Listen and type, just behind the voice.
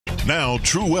Now,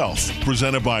 True Wealth,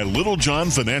 presented by Little John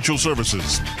Financial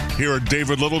Services. Here are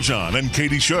David Littlejohn and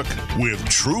Katie Shook with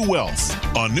True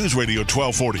Wealth on News Radio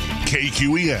 1240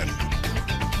 KQEN.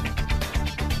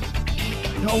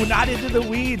 No, not into the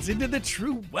weeds, into the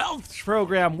True Wealth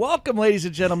program. Welcome, ladies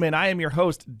and gentlemen. I am your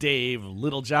host, Dave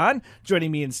Littlejohn. Joining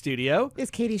me in studio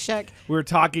is Katie Shook. We're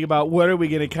talking about what are we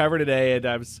going to cover today, and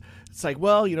it's like,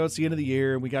 well, you know, it's the end of the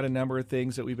year, and we got a number of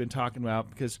things that we've been talking about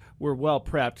because we're well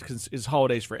prepped because it's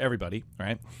holidays for everybody,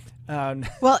 right?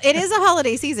 Well, it is a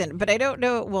holiday season, but I don't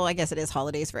know. Well, I guess it is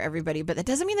holidays for everybody, but that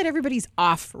doesn't mean that everybody's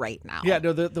off right now. Yeah,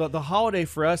 no, the holiday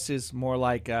for us is more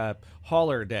like a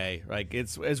holler day. Like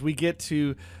it's as we get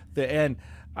to the end.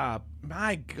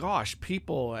 My gosh,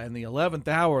 people in the 11th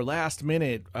hour, last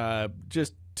minute,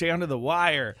 just down to the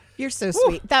wire. You're so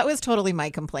sweet. That was totally my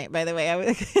complaint, by the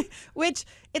way. Which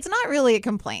it's not really a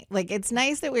complaint. Like, it's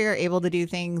nice that we are able to do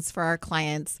things for our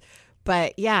clients.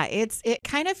 But yeah, it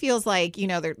kind of feels like, you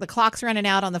know, the clock's running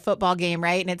out on the football game,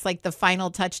 right? And it's like the final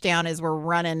touchdown as we're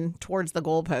running towards the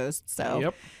goalpost. So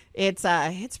yep.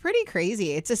 It's pretty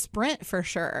crazy. It's a sprint for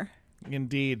sure.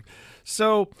 Indeed.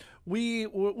 So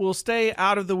we'll stay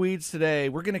out of the weeds today.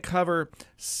 We're going to cover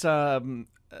some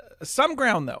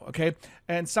ground, though, okay?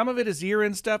 And some of it is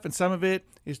year-end stuff, and some of it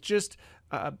is just,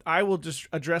 I will just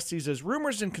address these as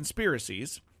rumors and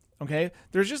conspiracies. Okay,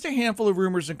 there's just a handful of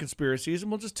rumors and conspiracies, and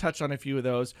we'll just touch on a few of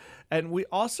those. And we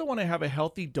also want to have a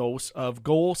healthy dose of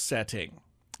goal setting.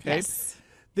 Okay, yes.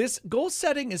 This goal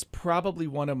setting is probably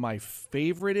one of my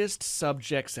favoriteest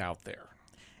subjects out there.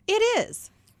 It is.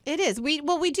 It is. We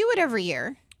do it every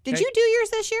year. Did Okay. you do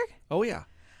yours this year? Oh yeah,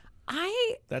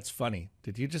 that's funny.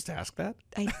 Did you just ask that?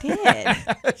 I did.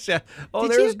 Yeah. Oh,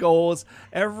 Did there's you? goals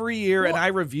every year, and I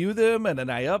review them and then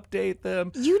I update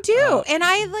them. You do. And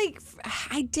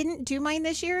I didn't do mine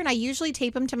this year, and I usually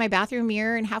tape them to my bathroom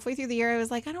mirror, and halfway through the year I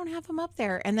was like, I don't have them up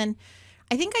there. And then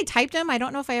I think I typed them. I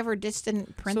don't know if I ever just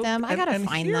didn't print them. I got to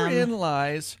find them. Herein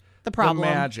lies The problem. the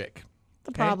magic.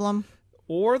 The okay? problem.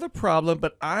 Or the problem,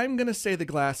 but I'm going to say the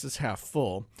glass is half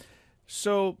full.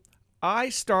 So I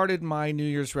started my New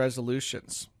Year's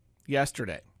resolutions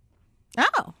yesterday,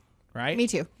 Oh, right? me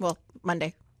too. Well,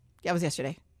 Monday. Yeah, it was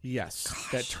yesterday. Yes.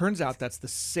 That turns out that's the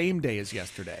same day as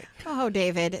yesterday. Oh,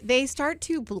 David, they start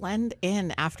to blend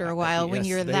in after a while when Yes,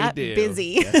 you're they that do.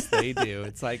 busy. Yes, they do.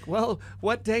 It's like, well,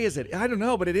 what day is it? I don't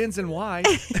know, but it ends in Y.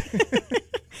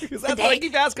 Because that's what I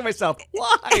keep asking myself.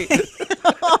 Why?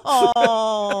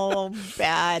 Oh,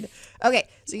 bad. Okay,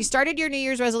 so you started your New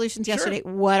Year's resolutions yesterday.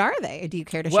 What are they? Do you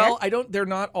care to share? Well, they're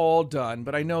not all done,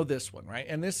 but I know this one, right?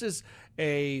 And this is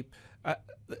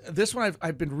this one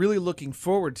I've been really looking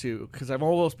forward to because I've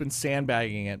almost been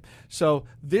sandbagging it. So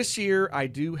this year I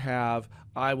do have,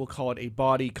 I will call it a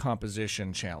body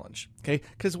composition challenge, okay?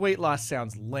 Because weight loss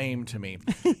sounds lame to me.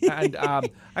 And I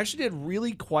actually did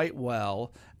really quite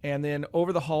well. And then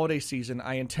over the holiday season,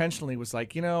 I intentionally was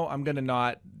like, you know, I'm going to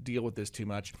not deal with this too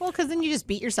much. Well, because then you just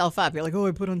beat yourself up. You're like, oh,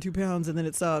 I put on 2 pounds and then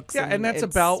it sucks. Yeah, and that's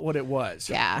about what it was.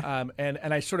 Yeah.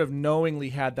 And I sort of knowingly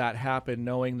had that happen,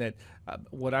 knowing that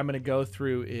what I'm going to go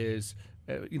through is,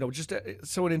 just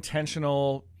an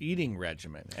intentional eating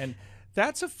regimen. And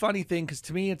that's a funny thing because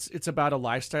to me, it's about a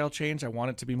lifestyle change. I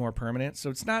want it to be more permanent. So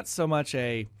it's not so much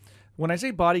when I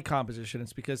say body composition,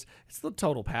 it's because it's the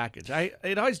total package.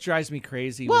 It always drives me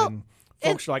crazy when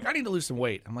folks are like, I need to lose some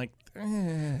weight. I'm like,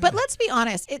 But let's be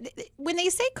honest. When they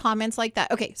say comments like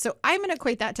that, okay, so I'm going to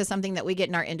equate that to something that we get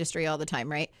in our industry all the time,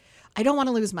 right? I don't want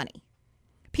to lose money.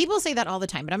 People say that all the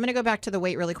time, but I'm going to go back to the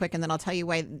weight really quick, and then I'll tell you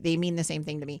why they mean the same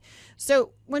thing to me.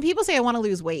 So when people say I want to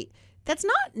lose weight, that's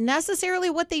not necessarily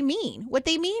what they mean. What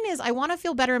they mean is I want to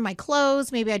feel better in my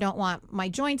clothes. Maybe I don't want my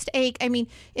joints to ache. I mean,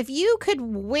 if you could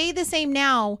weigh the same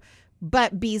now,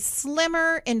 but be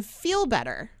slimmer and feel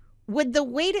better, would the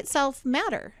weight itself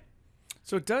matter?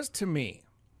 so it does to me.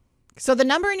 So the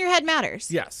number in your head matters.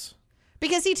 Yes.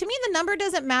 Because see, to me, the number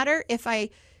doesn't matter if I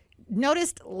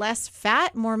noticed less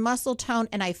fat, more muscle tone,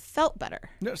 and I felt better.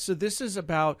 No, so this is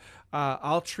about,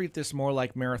 I'll treat this more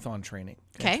like marathon training.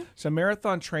 Okay. So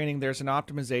marathon training, there's an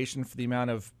optimization for the amount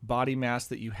of body mass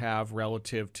that you have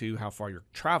relative to how far you're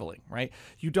traveling, right?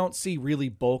 You don't see really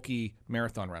bulky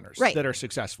marathon runners that are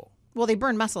successful. Well, they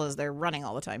burn muscle as they're running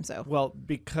all the time, so. Well,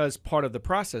 because part of the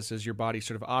process is your body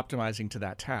sort of optimizing to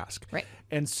that task. Right.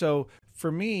 And so for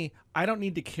me, I don't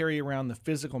need to carry around the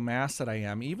physical mass that I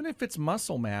am, even if it's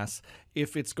muscle mass,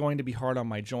 if it's going to be hard on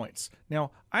my joints.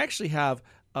 Now, I actually have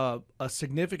a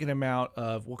significant amount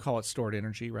of, we'll call it stored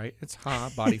energy, right? It's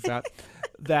body fat.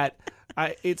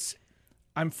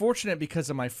 I'm fortunate because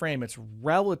of my frame. It's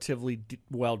relatively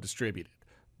well distributed,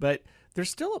 but there's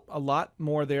still a lot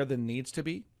more there than needs to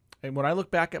be. And when I look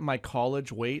back at my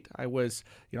college weight, I was,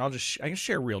 I can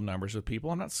share real numbers with people.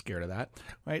 I'm not scared of that,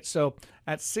 right? So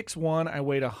at 6'1", I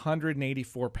weighed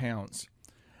 184 pounds,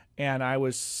 and I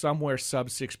was somewhere sub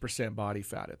 6% body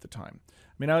fat at the time.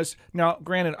 I mean,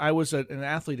 granted, I was an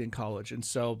athlete in college, and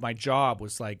so my job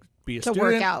was like be a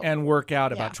student and work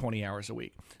out about 20 hours a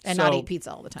week. And not eat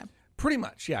pizza all the time. Pretty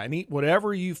much, yeah, and eat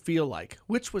whatever you feel like,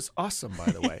 which was awesome, by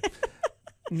the way.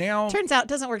 Now, turns out it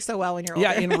doesn't work so well when you're older.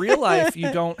 Yeah, in real life,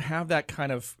 you don't have that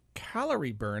kind of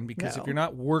calorie burn because if you're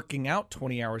not working out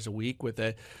 20 hours a week with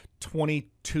a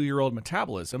 22-year-old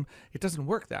metabolism, it doesn't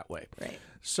work that way. Right.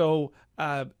 So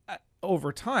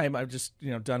over time, I've just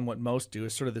done what most do,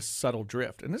 is sort of this subtle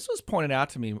drift. And this was pointed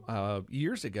out to me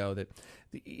years ago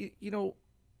that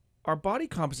our body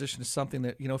composition is something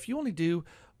that if you only do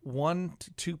 1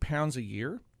 to 2 pounds a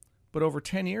year, but over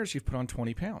 10 years you've put on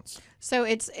 20 pounds. So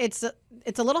it's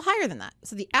a little higher than that.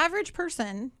 So the average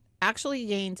person actually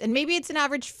gains, and maybe it's an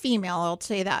average female, I'll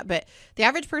say that, but the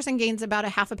average person gains about a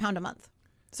half a pound a month.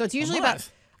 So it's usually about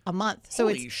a month. So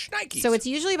it's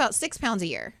usually about 6 pounds a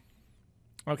year.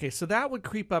 Okay, so that would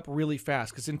creep up really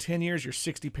fast because in 10 years, you're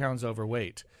 60 pounds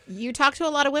overweight. You talk to a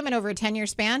lot of women over a 10-year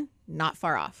span, not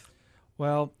far off.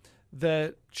 Well,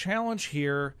 the challenge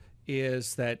here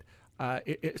is that,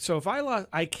 so if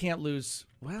I can't lose,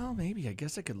 well, maybe, I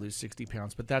guess I could lose 60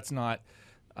 pounds, but that's not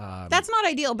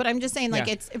ideal, but I'm just saying, like,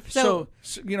 it's so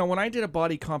when I did a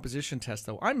body composition test,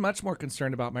 though, I'm much more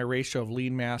concerned about my ratio of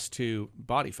lean mass to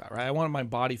body fat, right? I wanted my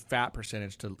body fat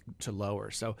percentage to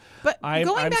lower. So, but I'm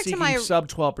seeking sub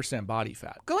 12% body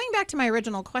fat. Going back to my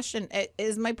original question,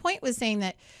 my point was saying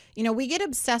that, we get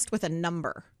obsessed with a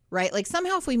number, right? Like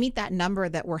somehow if we meet that number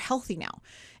that we're healthy now,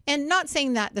 and not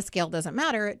saying that the scale doesn't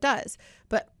matter, it does.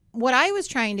 But what I was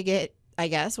trying to get, I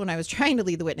guess, when I was trying to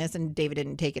lead the witness, and David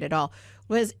didn't take it at all,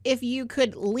 was if you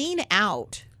could lean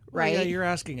out, right? Well, yeah, you're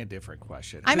asking a different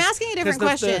question. I'm asking a different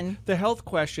question. The health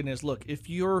question is, look, if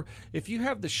you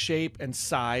have the shape and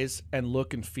size and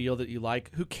look and feel that you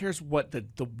like, who cares what the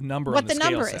number on the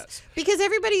scale says? Because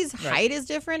everybody's height is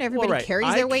different. Everybody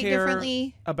carries their weight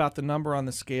differently. About the number on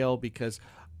the scale because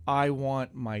I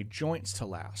want my joints to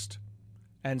last.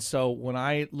 And so when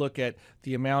I look at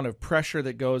the amount of pressure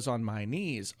that goes on my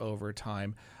knees over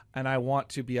time, and I want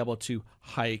to be able to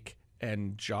hike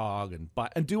and jog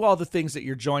and do all the things that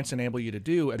your joints enable you to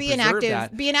do and be an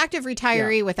active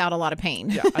retiree without a lot of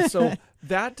pain. Yeah. So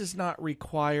that does not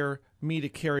require me to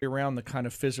carry around the kind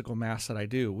of physical mass that I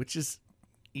do, which is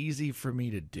easy for me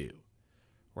to do.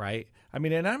 Right? I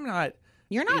mean, and I'm not.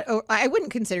 You're not. I wouldn't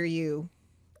consider you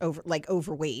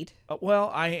overweight. Well,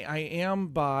 I am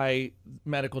by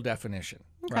medical definition,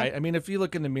 right? I mean, if you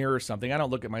look in the mirror or something, I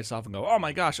don't look at myself and go, oh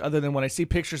my gosh, other than when I see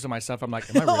pictures of myself, I'm like,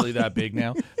 am I really that big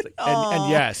now? Like, and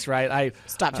yes, right?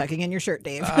 Stop tucking in your shirt,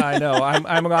 Dave. I know.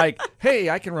 I'm like, hey,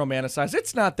 I can romanticize.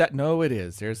 It's not that. No, it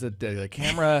is. There's the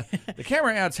camera. The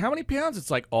camera adds how many pounds?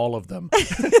 It's like all of them.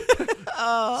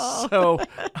 So,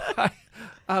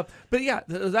 but yeah,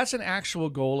 that's an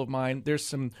actual goal of mine. There's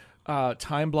some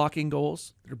time blocking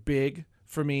goals that are big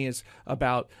for me, is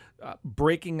about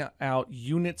breaking out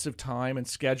units of time and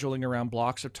scheduling around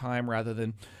blocks of time rather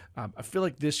than I feel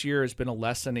like this year has been a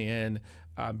lesson in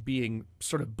being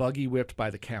sort of buggy whipped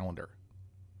by the calendar.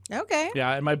 Okay.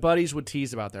 Yeah, and my buddies would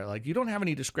tease about that. Like, you don't have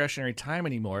any discretionary time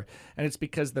anymore. And it's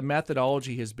because the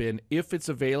methodology has been, if it's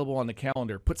available on the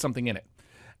calendar, put something in it.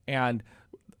 And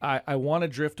I want to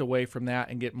drift away from that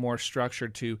and get more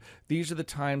structured to these are the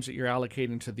times that you're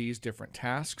allocating to these different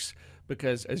tasks.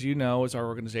 Because as you know, as our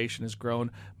organization has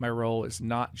grown, my role is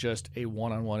not just a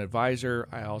one-on-one advisor.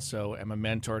 I also am a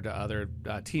mentor to other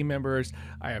team members.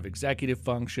 I have executive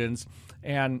functions.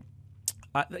 And,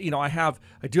 I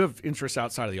do have interests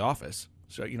outside of the office.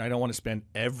 So, I don't want to spend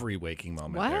every waking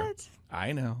moment there. What?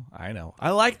 I know.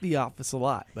 I like the office a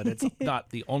lot, but it's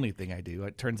not the only thing I do.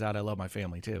 It turns out I love my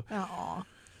family too. Aww.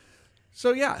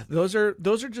 So yeah, those are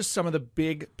just some of the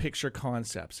big picture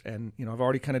concepts, and I've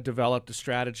already kind of developed a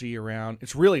strategy around.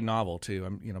 It's really novel too.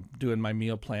 I'm doing my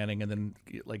meal planning, and then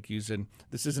using,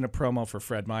 this isn't a promo for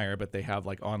Fred Meyer, but they have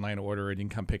online order, and you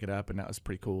can come pick it up, and that was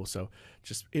pretty cool. So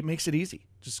it makes it easy.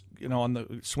 Just on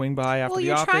the swing by after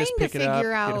the office, pick it up,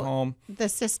 get home. The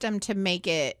system to make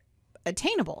it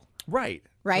attainable. Right.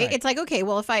 It's like, okay,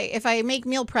 well, if I make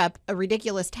meal prep a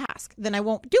ridiculous task, then I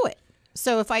won't do it.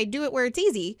 So if I do it where it's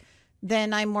easy,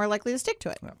 then I'm more likely to stick to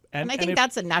it. And I think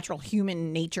that's a natural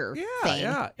human nature thing.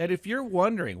 Yeah. And if you're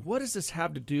wondering, what does this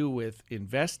have to do with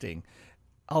investing?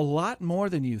 A lot more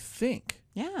than you think.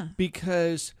 Yeah.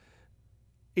 Because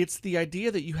it's the idea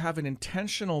that you have an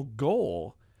intentional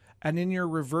goal and then you're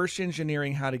reverse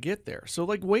engineering how to get there. So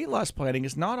like weight loss planning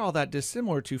is not all that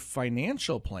dissimilar to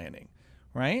financial planning,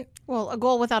 right? Well, a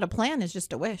goal without a plan is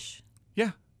just a wish.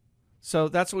 Yeah. So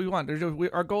that's what we want.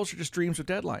 Our goals are just dreams with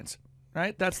deadlines,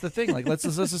 right? That's the thing. Like let's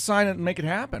assign it and make it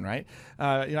happen, right?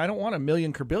 I don't want $1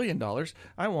 million or $1 billion.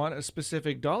 I want a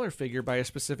specific dollar figure by a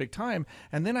specific time,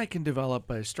 and then I can develop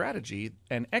a strategy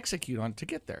and execute on it to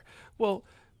get there. Well,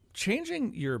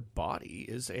 changing your body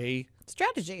is a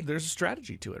strategy. There's a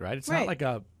strategy to it, right? It's Right.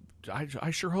 not like I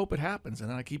sure hope it happens, and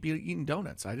then I keep eating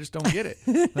donuts. I just don't get it.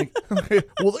 Like,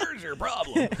 well, there's your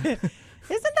problem.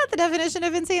 Isn't that the definition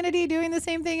of insanity? Doing the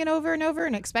same thing and over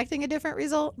and expecting a different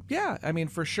result? Yeah, I mean,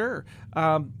 for sure.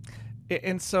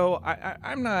 And so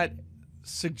I'm not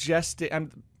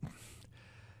suggesting.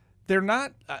 They're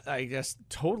not, I guess,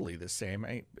 totally the same,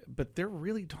 but they're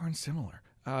really darn similar.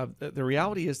 The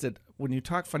reality is that when you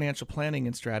talk financial planning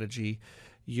and strategy,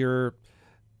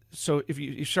 so if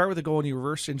you start with a goal and you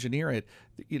reverse engineer it,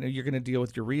 you're going to deal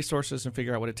with your resources and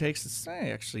figure out what it takes.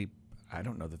 Actually, I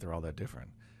don't know that they're all that different.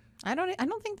 I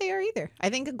don't think they are either.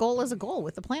 I think a goal is a goal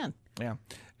with a plan. Yeah,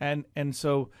 and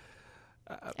so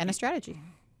and a strategy.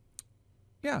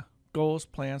 Yeah, goals,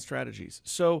 plans, strategies.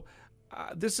 So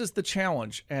this is the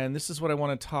challenge, and this is what I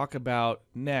want to talk about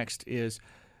next: is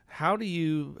how do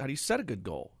you set a good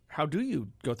goal? How do you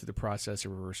go through the process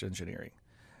of reverse engineering?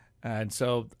 And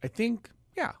so I think,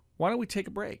 why don't we take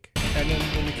a break? And then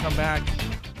when we come back,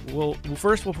 we'll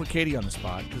put Katie on the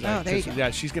spot. There you go.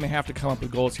 Yeah, she's going to have to come up with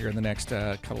goals here in the next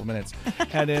couple of minutes.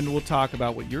 And then we'll talk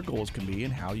about what your goals can be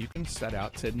and how you can set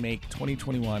out to make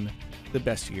 2021 the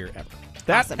best year ever.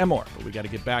 That Awesome. and more. But we got to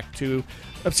get back to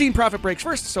obscene profit breaks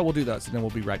first, so we'll do those, and then we'll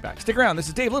be right back. Stick around. This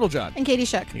is Dave Littlejohn. And Katie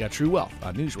Shook. You got True Wealth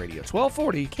on News Radio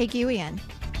 1240. KQEN.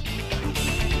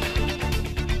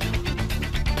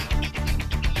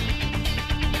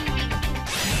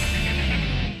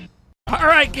 All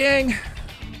right, gang.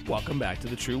 Welcome back to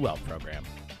the True Wealth program.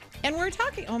 And we're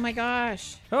talking. Oh my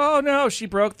gosh. Oh no, she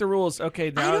broke the rules. Okay, I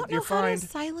now don't know you're how fine. to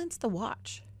silence the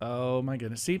watch. Oh my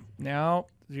goodness. See, now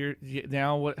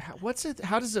what's it?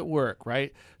 How does it work,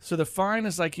 right? So the fine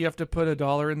is like you have to put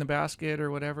 $1 in the basket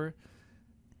or whatever.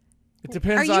 It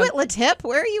depends. Are you at LaTip?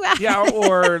 Where are you at? Yeah,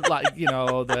 or like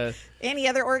the Any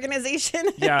other organization?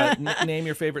 name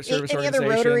your favorite service Any other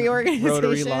organization. Rotary organization.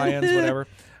 Rotary, Lions, whatever.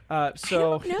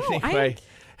 So I don't know. anyway.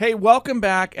 Hey, welcome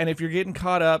back. And if you're getting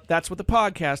caught up, that's what the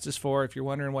podcast is for. If you're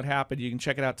wondering what happened, you can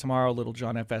check it out tomorrow,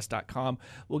 littlejohnfs.com.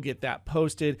 We'll get that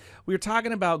posted. We were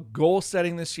talking about goal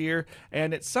setting this year,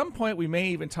 and at some point we may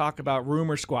even talk about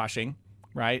rumor squashing,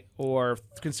 right? Or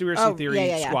conspiracy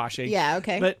theory squashing. Yeah,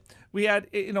 okay. But we had,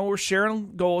 we're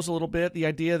sharing goals a little bit. The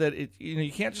idea that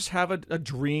you can't just have a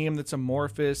dream that's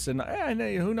amorphous and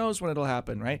who knows when it'll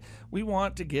happen, right? We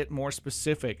want to get more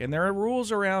specific, and there are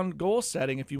rules around goal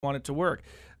setting if you want it to work.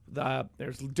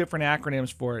 There's different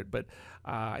acronyms for it, but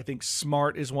I think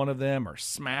SMART is one of them, or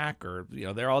SMAC, or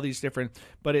there are all these different.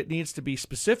 But it needs to be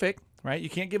specific, right? You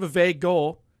can't give a vague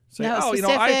goal. Say,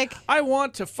 specific. I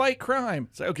want to fight crime.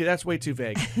 It's like, okay, that's way too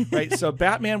vague, right? So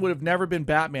Batman would have never been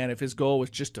Batman if his goal was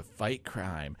just to fight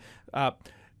crime. The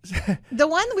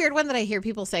one weird one that I hear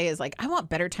people say is like, I want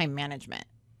better time management.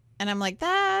 And I'm like,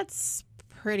 that's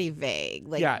pretty vague.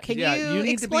 Like, can you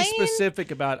need explain? to be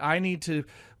specific about,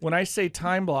 when I say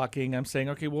time blocking, I'm saying,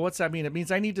 okay, well, what's that mean? It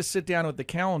means I need to sit down with the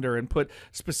calendar and put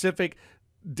specific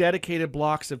dedicated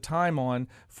blocks of time on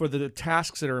for the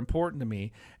tasks that are important to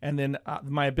me. And then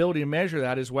my ability to measure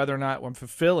that is whether or not I'm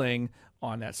fulfilling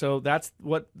on that. So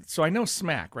so I know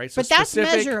SMAC, right? So but that's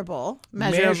specific, measurable.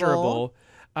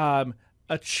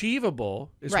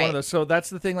 Achievable is one Right. of those. So that's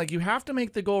the thing. Like, you have to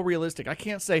make the goal realistic. I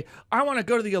can't say, I want to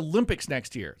go to the Olympics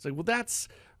next year. It's like, well, that's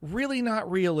really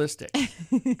not realistic.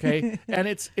 Okay. And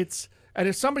and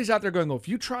if somebody's out there going, well, if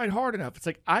you tried hard enough, it's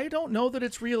like, I don't know that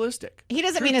it's realistic. He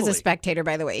doesn't mean as a Truthfully. spectator,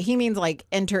 by the way. He means like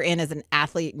enter in as an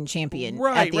athlete and champion at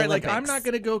Right. the Like, Olympics. I'm not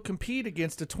going to go compete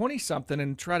against a 20-something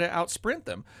and try to out sprint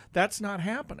them. That's not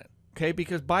happening. Okay,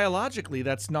 because biologically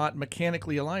that's not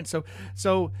mechanically aligned.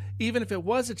 So even if it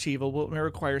was achievable, it may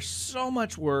require so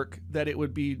much work that it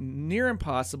would be near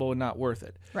impossible and not worth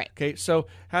it. Right. Okay, so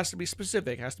has to be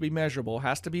specific, has to be measurable,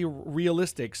 has to be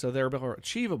realistic, so therefore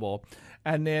achievable.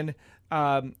 And then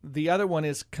the other one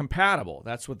is compatible.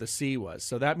 That's what the C was.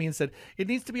 So that means that it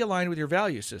needs to be aligned with your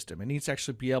value system. It needs to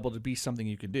actually be able to be something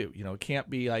you can do. It can't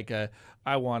be like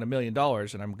I want $1 million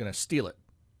and I'm going to steal it.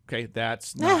 Okay,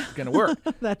 that's not going to work.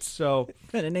 That's so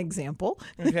an example.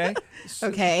 okay.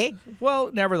 Okay.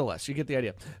 Well, nevertheless, you get the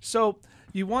idea. So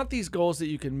you want these goals that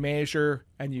you can measure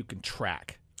and you can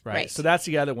track, right? Right. So that's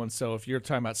the other one. So if you're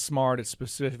talking about SMART, it's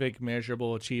specific,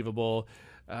 measurable, achievable,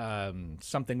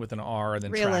 something with an R and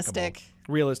then Realistic. trackable.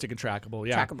 Realistic and trackable.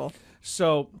 Yeah. Trackable.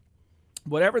 So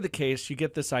whatever the case, you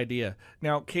get this idea.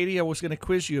 Now, Katie, I was going to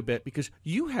quiz you a bit because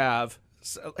you have.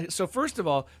 So first of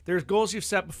all, there's goals you've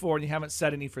set before and you haven't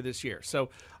set any for this year. So,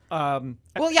 Well,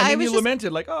 yeah, and I then was you just-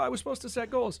 lamented like, oh, I was supposed to set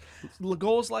goals.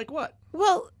 Goals like what?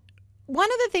 Well, one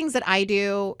of the things that I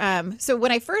do, so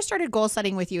when I first started goal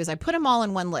setting with you, is I put them all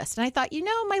in one list. And I thought,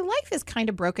 my life is kind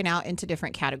of broken out into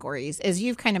different categories, as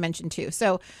you've kind of mentioned too.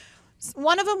 So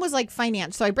one of them was like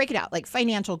finance. So I break it out like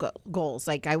financial goals.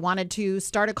 Like I wanted to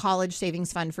start a college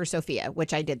savings fund for Sophia,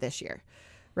 which I did this year,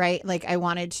 right? Like I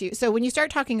wanted to. So when you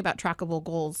start talking about trackable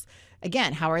goals,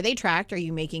 again, how are they tracked? Are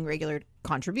you making regular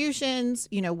contributions?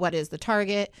 What is the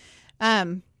target?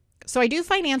 So I do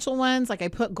financial ones. Like I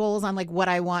put goals on like what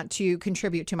I want to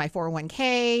contribute to my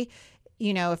 401k,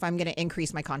 if I'm going to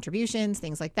increase my contributions,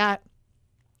 things like that.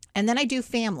 And then I do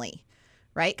family,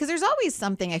 right? Because there's always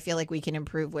something I feel like we can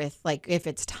improve with, like if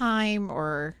it's time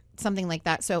or something like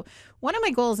that. So one of my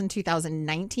goals in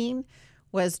 2019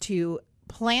 was to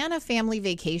plan a family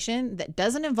vacation that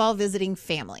doesn't involve visiting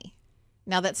family.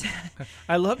 Now that's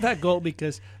I love that goal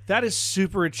because that is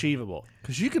super achievable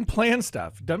because you can plan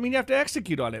stuff. Doesn't mean you have to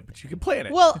execute on it, but you can plan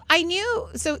it. Well, I knew.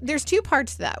 So there's two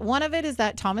parts to that. One of it is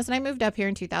that Thomas and I moved up here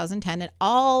in 2010 and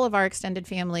all of our extended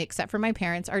family, except for my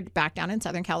parents, are back down in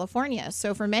Southern California.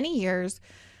 So for many years,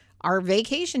 our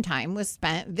vacation time was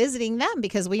spent visiting them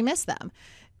because we miss them,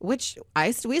 which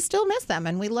we still miss them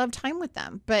and we love time with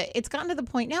them. But it's gotten to the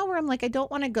point now where I'm like, I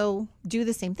don't want to go do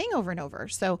the same thing over and over.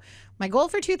 So my goal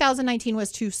for 2019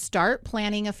 was to start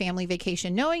planning a family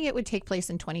vacation, knowing it would take place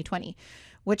in 2020,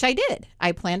 which I did.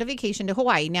 I planned a vacation to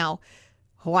Hawaii. Now,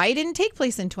 Hawaii didn't take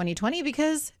place in 2020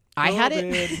 because I had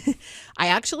it. I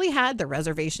actually had the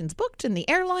reservations booked and the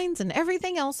airlines and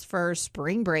everything else for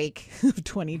spring break of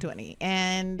 2020,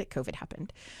 and COVID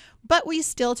happened. But we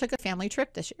still took a family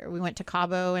trip this year. We went to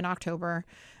Cabo in October,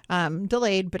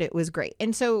 delayed, but it was great.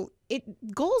 And so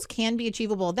goals can be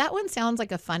achievable. That one sounds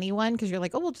like a funny one because you're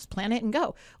like, oh, we'll just plan it and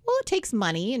go. Well, it takes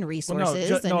money and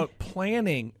resources. No,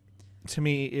 planning to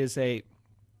me is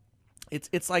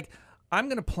it's like I'm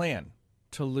going to plan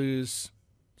to lose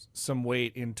some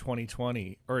weight in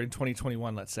 2020 or in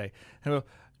 2021, let's say. And I go,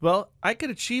 well, I could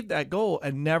achieve that goal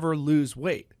and never lose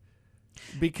weight.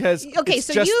 Because it's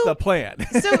so just the plan.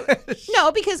 So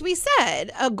no, because we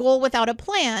said a goal without a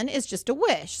plan is just a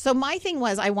wish. So my thing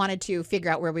was I wanted to figure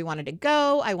out where we wanted to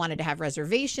go. I wanted to have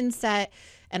reservations set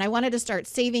and I wanted to start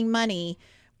saving money,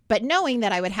 but knowing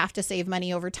that I would have to save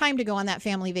money over time to go on that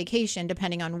family vacation,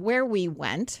 depending on where we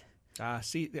went.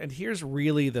 See, and here's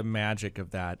really the magic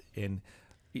of that. And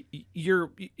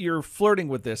you're flirting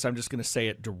with this. I'm just going to say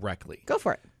it directly. Go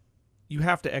for it. You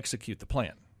have to execute the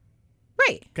plan.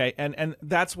 Right. Okay, and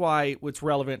that's why it's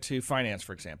relevant to finance,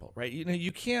 for example, right?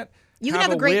 You can't can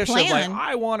have a great wish plan. of like,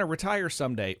 I want to retire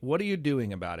someday. What are you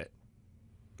doing about it?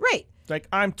 Right. Like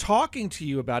I'm talking to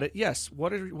you about it. Yes.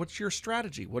 What's your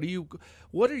strategy? What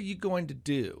are you going to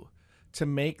do to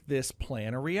make this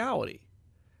plan a reality?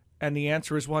 And the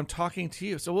answer is, well, I'm talking to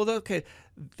you. So, well, okay,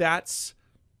 that's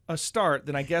a start.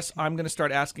 Then I guess I'm going to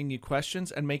start asking you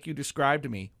questions and make you describe to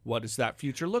me, what does that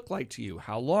future look like to you?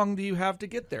 How long do you have to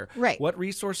get there? Right. What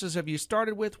resources have you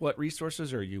started with? What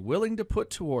resources are you willing to put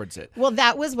towards it? Well,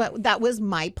 that was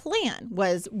my plan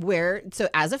so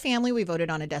as a family, we voted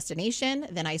on a destination.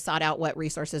 Then I sought out what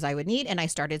resources I would need. And I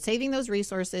started saving those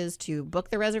resources to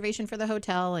book the reservation for the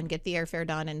hotel and get the airfare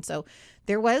done. And so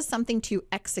there was something to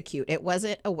execute. It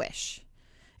wasn't a wish.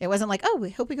 It wasn't like, oh,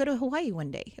 we hope we go to Hawaii one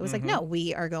day. It was like, no,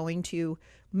 we are going to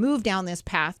move down this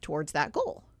path towards that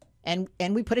goal. And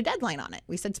we put a deadline on it.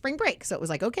 We said spring break. So it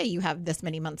was like, okay, you have this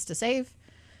many months to save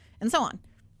and so on.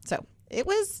 So it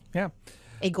was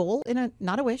a goal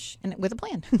not a wish and with a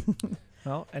plan.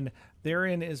 Well, and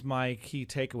therein is my key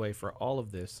takeaway for all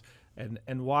of this and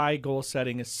why goal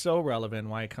setting is so relevant,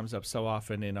 why it comes up so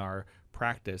often in our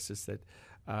practice is that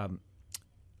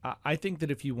I think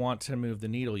that if you want to move the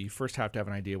needle, you first have to have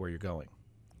an idea where you're going.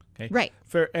 Okay. Right.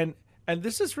 And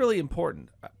this is really important.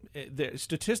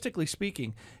 Statistically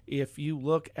speaking, if you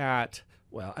look at,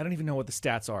 well, I don't even know what the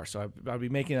stats are, so I'd be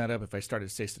making that up if I started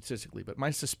to say statistically. But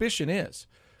my suspicion is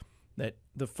that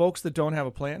the folks that don't have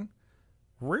a plan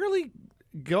rarely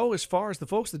go as far as the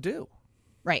folks that do.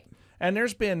 Right. And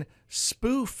there's been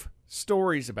spoof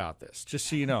stories about this, just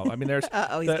so you know. I mean, there's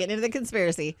he's getting into the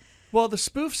conspiracy. Well, the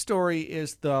spoof story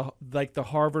is the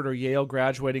Harvard or Yale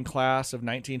graduating class of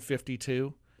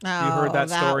 1952. Oh, you heard that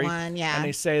story? One, yeah. And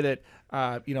they say that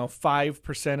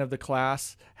 5% of the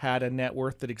class had a net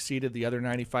worth that exceeded the other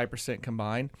 95%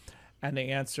 combined. And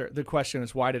the question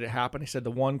is, why did it happen? He said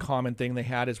the one common thing they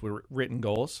had is written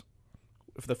goals.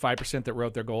 if the 5% that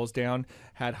wrote their goals down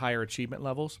had higher achievement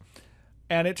levels.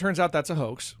 And it turns out that's a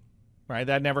hoax, right?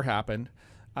 That never happened.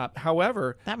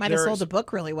 However, that might have sold the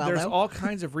book really well, there's though. all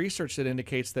kinds of research that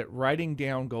indicates that writing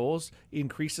down goals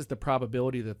increases the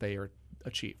probability that they are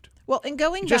achieved. Well, and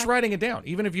going Just back, writing it down,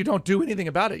 even if you don't do anything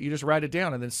about it, you just write it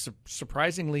down. And then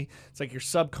surprisingly, it's like your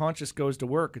subconscious goes to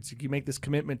work. It's like you make this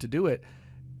commitment to do it,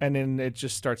 and then it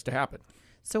just starts to happen.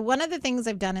 so one of the things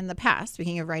I've done in the past,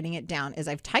 speaking of writing it down, is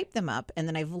I've typed them up and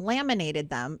then I've laminated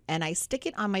them and I stick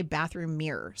it on my bathroom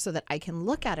mirror so that I can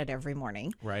look at it every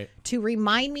morning Right. to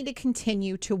remind me to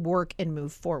continue to work and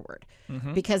move forward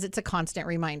because it's a constant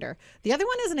reminder. The other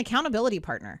one is an accountability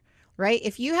partner, right?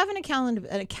 If you have an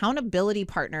accountability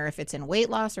partner, if it's in weight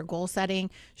loss or goal setting,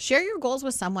 share your goals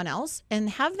with someone else and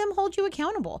have them hold you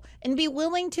accountable and be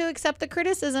willing to accept the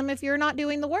criticism if you're not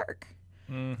doing the work.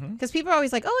 Because people are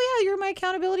always like, oh, yeah, you're my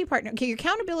accountability partner. Okay, your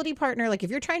accountability partner, like if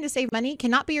you're trying to save money,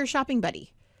 cannot be your shopping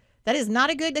buddy. That is not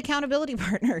a good accountability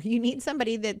partner. You need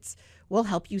somebody that will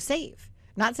help you save,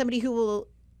 not somebody who will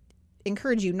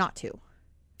encourage you not to.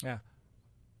 Yeah.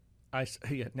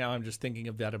 Now I'm just thinking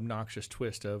of that obnoxious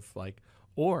twist of like,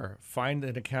 or find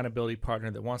an accountability partner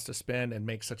that wants to spend and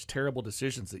make such terrible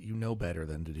decisions that you know better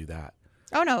than to do that.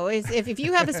 Oh, no. If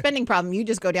you have a spending problem, you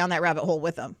just go down that rabbit hole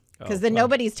with them. Because then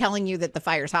nobody's telling you that the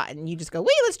fire's hot and you just go,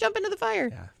 wait, let's jump into the fire.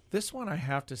 Yeah. This one I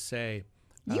have to say.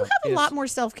 You have a lot more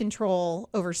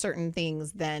self-control over certain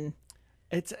things than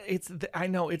I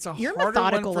know it's a you're harder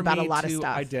methodical one for about me a lot to of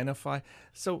stuff. identify.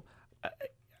 So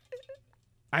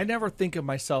I never think of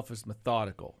myself as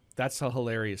methodical. That's a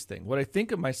hilarious thing. What I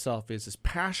think of myself is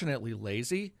passionately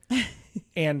lazy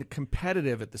and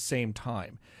competitive at the same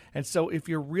time. And so if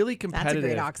you're really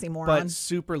competitive oxymoron. but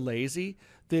super lazy,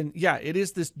 then yeah, it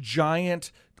is this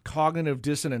giant cognitive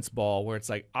dissonance ball where it's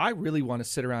like, I really want to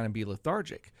sit around and be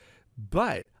lethargic,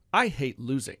 but I hate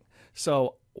losing.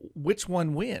 So which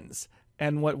one wins?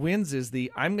 And what wins is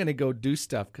I'm going to go do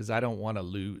stuff because I don't want to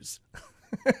lose.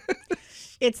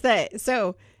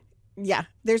 Yeah,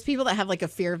 there's people that have like a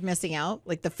fear of missing out.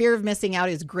 Like the fear of missing out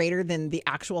is greater than the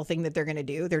actual thing that they're going to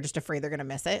do. They're just afraid they're going to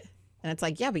miss it. And it's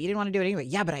like, yeah, but you didn't want to do it anyway.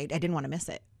 Yeah, but I didn't want to miss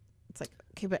it. It's like,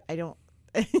 okay, but I don't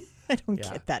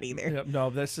get that either. No,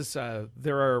 this is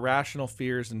there are irrational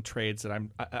fears and trades that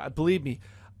I believe me,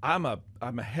 I'm a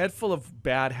head full of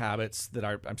bad habits that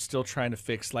I'm still trying to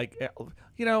fix. Like,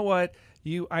 you know what?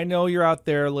 I know you're out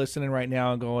there listening right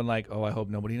now and going like, oh, I hope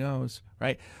nobody knows,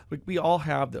 right? We all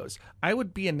have those. I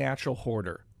would be a natural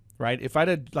hoarder, right? If I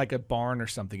had like a barn or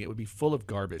something, it would be full of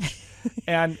garbage,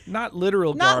 and not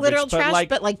literal Not garbage, literal trash,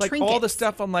 but like all trinkets. the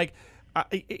stuff. I'm like,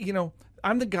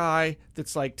 I'm the guy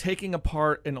that's like taking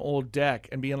apart an old deck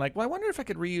and being like, well, I wonder if I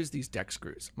could reuse these deck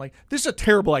screws. I'm like, this is a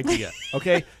terrible idea.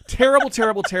 Okay.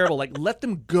 terrible. Like, let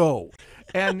them go.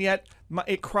 And yet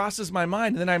it crosses my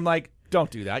mind. And then I'm like,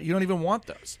 don't do that. You don't even want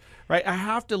those. Right. I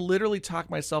have to literally talk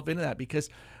myself into that because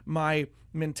my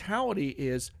mentality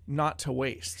is not to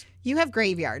waste. You have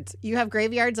graveyards. You have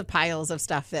graveyards of piles of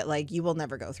stuff that like you will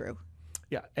never go through.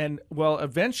 Yeah. And well,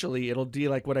 eventually it'll be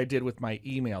like what I did with my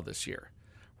email this year.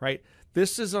 Right.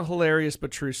 This is a hilarious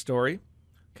but true story,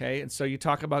 okay? And so you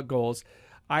talk about goals.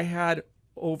 I had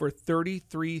over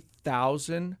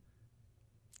 33,000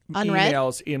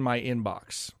 emails in my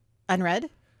inbox. Unread?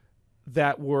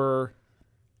 That were,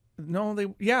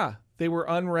 they were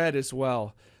unread as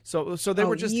well. So they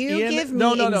were just give me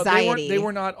no, anxiety. they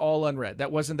were not all unread.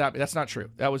 That's not true.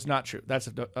 That was not true. That's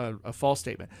a false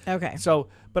statement. Okay. So,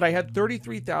 but I had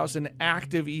 33,000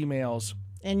 active emails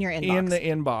in your inbox. In the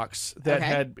inbox that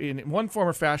had, in one form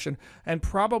or fashion, and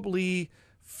probably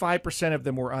 5% of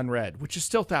them were unread, which is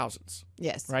still thousands.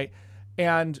 Yes. Right?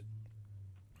 And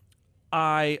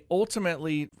I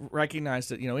ultimately recognized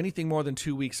that, anything more than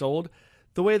 2 weeks old,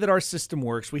 the way that our system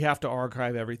works, we have to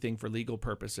archive everything for legal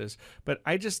purposes. But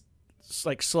I just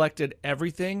selected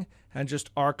everything and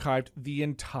just archived the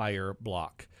entire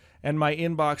block. And my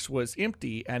inbox was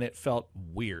empty and it felt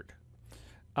weird.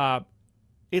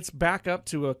 It's back up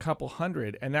to a couple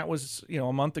hundred, and that was,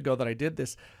 a month ago that I did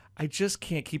this. I just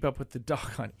can't keep up with the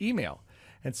doggone email.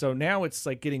 And so now it's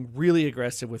like getting really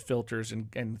aggressive with filters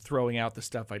and throwing out the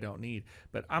stuff I don't need.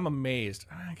 But I'm amazed.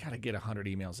 I got to get 100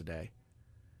 emails a day.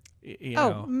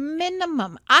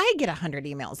 Minimum. I get 100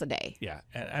 emails a day. Yeah.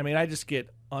 And I mean, I just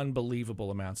get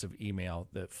unbelievable amounts of email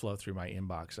that flow through my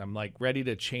inbox. I'm like ready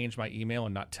to change my email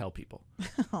and not tell people.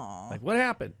 Like, what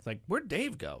happened? It's like, where'd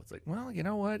Dave go? It's like, well, you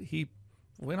know what? He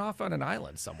went off on an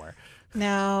island somewhere.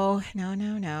 No.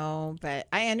 But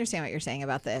I understand what you're saying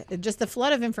about just the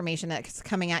flood of information that's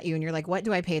coming at you, and you're like, what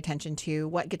do I pay attention to?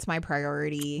 What gets my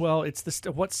priority? Well, it's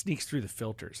what sneaks through the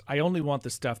filters. I only want the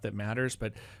stuff that matters,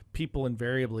 but people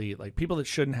invariably, like people that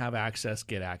shouldn't have access,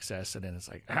 get access, and then it's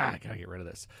like, I gotta get rid of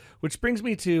this. Which brings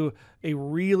me to a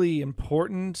really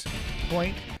important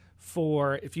point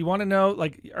for if you want to know,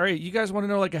 like, all right, you guys want to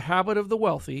know like a habit of the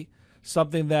wealthy,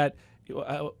 something that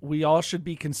we all should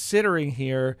be considering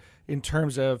here in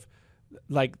terms of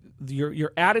like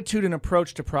your attitude and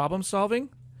approach to problem solving.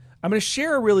 I'm going to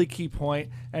share a really key point,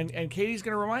 and Katie's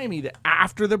going to remind me that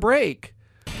after the break,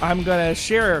 I'm going to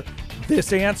share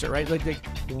this answer, right? Like,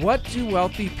 what do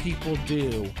wealthy people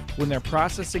do when they're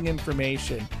processing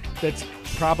information that's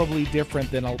probably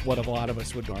different than what a lot of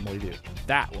us would normally do?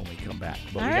 That when we come back.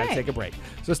 But we got to take a break.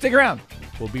 So stick around.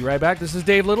 We'll be right back. This is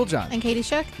Dave Littlejohn. And Katie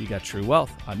Shook. You got True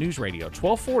Wealth on News Radio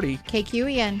 1240.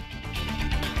 KQEN.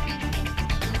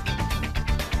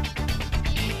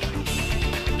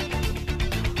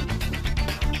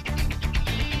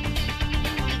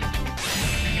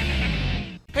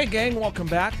 Hey, gang. Welcome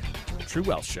back to the True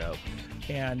Wealth Show.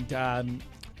 And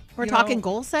we're talking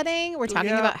goal setting. We're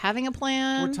talking about having a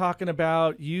plan. We're talking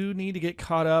about you need to get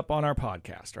caught up on our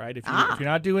podcast, right? If you're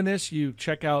not doing this, you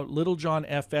check out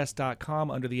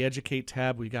littlejohnfs.com under the Educate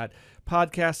tab. We got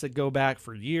podcasts that go back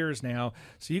for years now.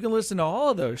 So you can listen to all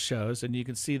of those shows, and you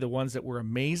can see the ones that were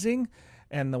amazing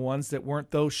and the ones that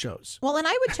weren't those shows. Well, and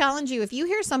I would challenge you, if you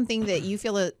hear something that you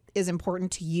feel is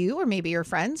important to you or maybe your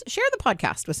friends, share the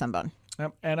podcast with someone.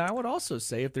 And I would also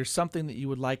say if there's something that you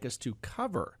would like us to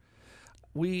cover,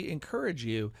 we encourage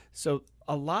you. So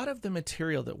a lot of the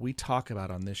material that we talk about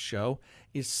on this show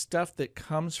is stuff that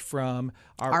comes from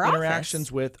our interactions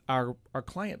office with our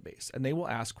client base, and they will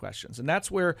ask questions. And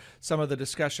that's where some of the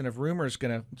discussion of rumor is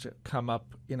going to come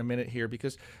up in a minute here,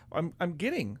 because I'm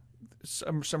getting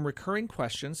some recurring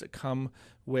questions that come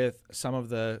with some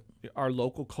of our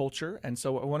local culture. And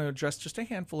so I want to address just a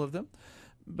handful of them.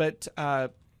 But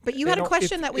you had a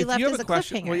question that we left as a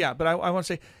cliffhanger. Well, yeah, but I want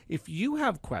to say, if you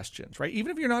have questions, right,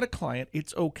 even if you're not a client,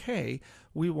 it's okay.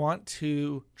 We want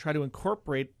to try to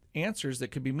incorporate answers that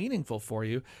could be meaningful for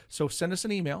you. So send us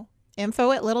an email.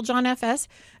 info@littlejohnfs.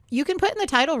 You can put in the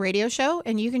title radio show,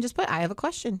 and you can just put, I have a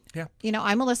question. Yeah.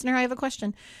 I'm a listener. I have a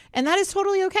question. And that is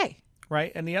totally okay.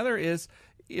 Right. And the other is,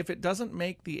 if it doesn't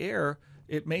make the air,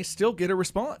 it may still get a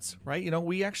response, right?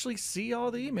 We actually see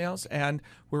all the emails, and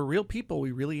we're real people.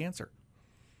 We really answer.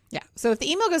 Yeah. So if the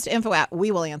email goes to info@,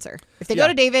 we will answer. If they go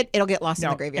to David, it'll get lost in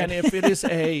the graveyard. And if it is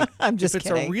I'm just if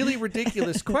kidding. It's a really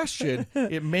ridiculous question,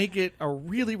 it may get a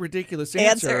really ridiculous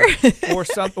answer.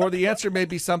 or the answer may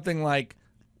be something like,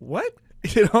 what?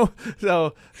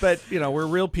 So, but we're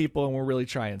real people, and we're really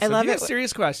trying. So I love if you have it. a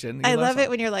serious question. I love it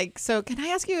when you're like, so can I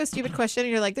ask you a stupid question?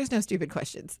 And you're like, there's no stupid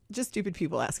questions, just stupid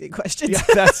people asking questions.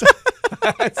 Yeah, that's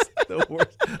the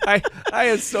worst. I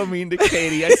am so mean to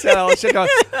Katie. I said,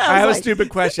 I have a stupid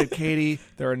question. Katie,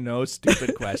 there are no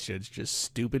stupid questions, just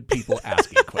stupid people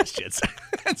asking questions.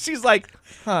 And she's like,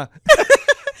 huh.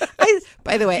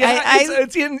 By the way, Yeah,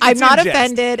 I'm not in jest.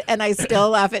 offended, and I still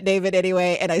laugh at David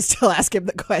anyway, and I still ask him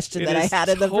the question that I had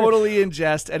in the totally in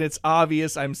jest, and it's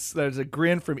obvious. There's a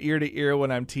grin from ear to ear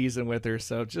when I'm teasing with her,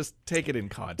 so just take it in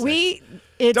context.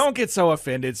 Don't get so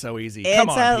offended so easy. Come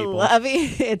on, people.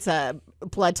 It's a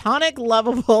platonic,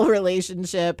 lovable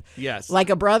relationship. Yes. Like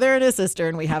a brother and a sister,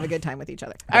 and we have a good time with each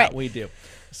other. All right. We do.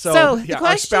 So the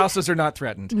our spouses are not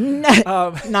threatened.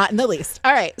 Not in the least.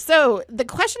 All right. So the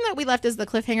question that we left as the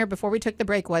cliffhanger before we took the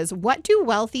break was, what do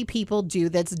wealthy people do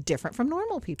that's different from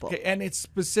normal people? Okay, and it's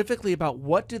specifically about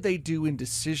what do they do in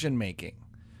decision making.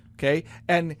 Okay.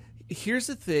 And here's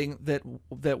the thing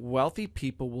that wealthy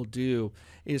people will do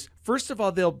is, first of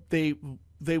all, they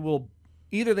will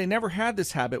either they never had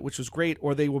this habit, which was great,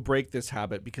 or they will break this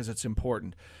habit because it's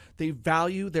important. They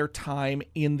value their time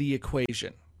in the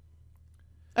equation.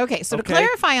 Okay, so to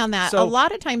clarify on that, a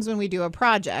lot of times when we do a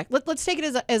project, let's take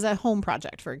it as a home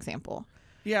project, for example.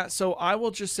 Yeah, so I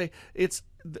will just say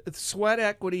sweat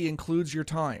equity includes your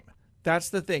time. That's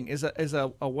the thing. Is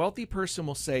a wealthy person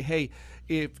will say, hey,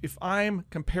 if I'm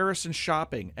comparison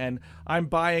shopping and I'm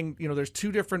buying, there's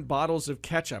two different bottles of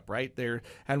ketchup right there,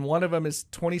 and one of them is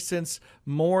 20 cents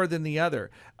more than the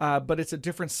other, but it's a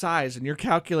different size, and you're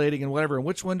calculating and whatever, and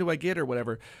which one do I get or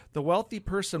whatever. The wealthy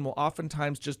person will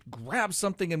oftentimes just grab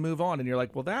something and move on, and you're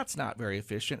like, well, that's not very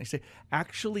efficient. And you say,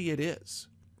 actually, it is.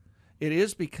 It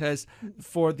is, because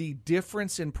for the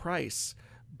difference in price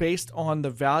based on the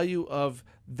value of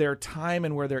their time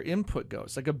and where their input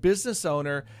goes. Like a business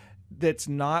owner that's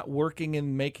not working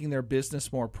in making their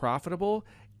business more profitable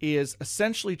is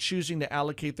essentially choosing to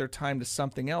allocate their time to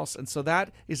something else. And so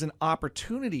that is an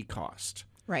opportunity cost.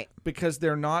 Right. Because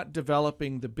they're not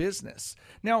developing the business.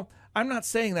 Now, I'm not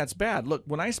saying that's bad. Look,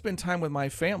 when I spend time with my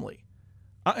family,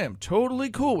 I am totally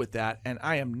cool with that, and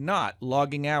I am not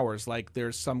logging hours like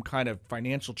there's some kind of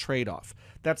financial trade-off.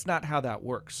 That's not how that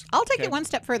works. I'll take it one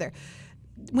step further.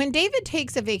 When David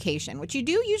takes a vacation, which you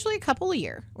do usually a couple a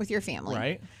year with your family,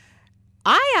 Right?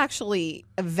 I actually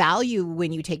value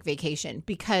when you take vacation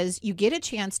because you get a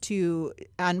chance to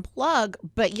unplug,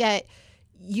 but yet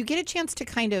you get a chance to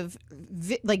kind of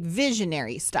like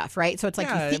visionary stuff, right? So it's like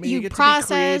you get process,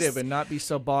 to be creative and not be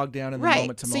so bogged down in the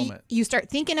moment to moment. You start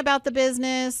thinking about the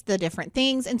business, the different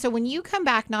things. And so when you come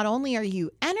back, not only are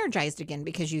you energized again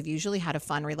because you've usually had a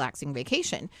fun, relaxing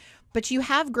vacation, but you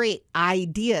have great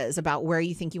ideas about where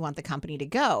you think you want the company to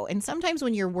go. And sometimes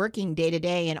when you're working day to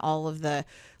day and all of the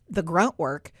grunt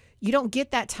work, you don't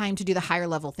get that time to do the higher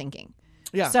level thinking.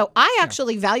 Yeah. So I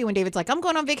actually value when David's like, I'm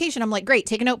going on vacation. I'm like, great,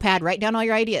 take a notepad, write down all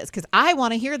your ideas because I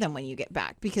want to hear them when you get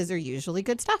back because they're usually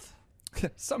good stuff.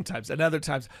 Sometimes. And other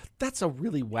times, that's a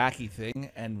really wacky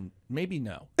thing and maybe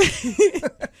no.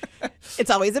 It's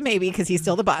always a maybe because he's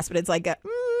still the boss, but it's like,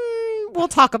 we'll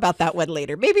talk about that one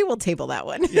later. Maybe we'll table that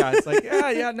one. Yeah, it's like,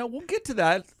 no, we'll get to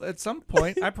that at some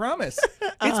point. I promise.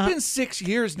 It's been 6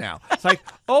 years now. It's like,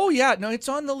 oh, yeah, no, it's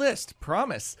on the list.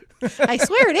 Promise. I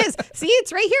swear it is. See,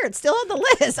 it's right here. It's still on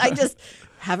the list. I just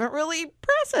haven't really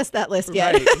processed that list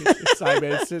yet. Right.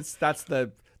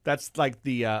 That's like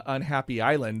the unhappy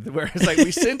island where it's like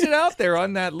we sent it out there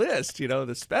on that list,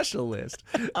 the special list.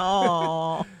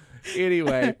 Oh.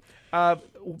 Anyway,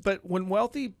 but when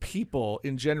wealthy people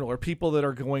in general, or people that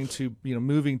are going to,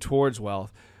 moving towards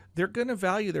wealth, they're going to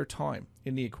value their time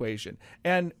in the equation.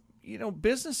 And,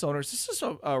 business owners, this is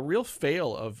a real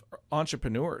fail of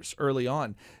entrepreneurs early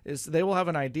on, is they will have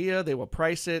an idea, they will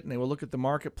price it, and they will look at the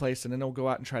marketplace, and then they'll go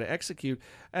out and try to execute,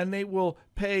 and they will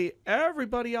pay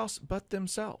everybody else but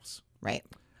themselves. Right.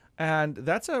 And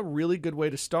that's a really good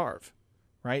way to starve.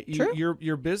 Right?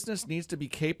 Your business needs to be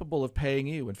capable of paying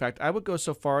you. In fact, I would go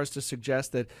so far as to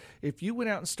suggest that if you went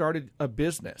out and started a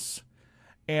business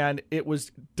and it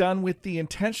was done with the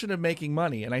intention of making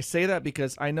money, and I say that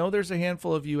because I know there's a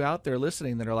handful of you out there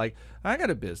listening that are like, I got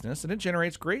a business and it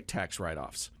generates great tax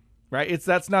write-offs. Right?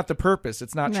 That's not the purpose.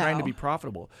 It's not trying to be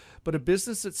profitable. But a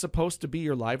business that's supposed to be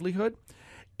your livelihood,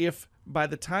 if by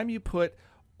the time you put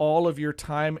all of your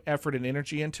time, effort, and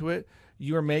energy into it,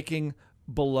 you are making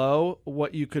below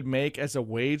what you could make as a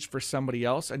wage for somebody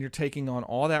else, and you're taking on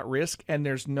all that risk, and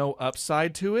there's no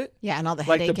upside to it. Yeah, and all the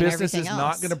headache and everything else. Like the business is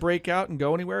not going to break out and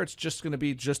go anywhere. It's just going to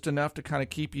be just enough to kind of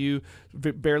keep you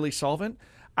barely solvent.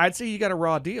 I'd say you got a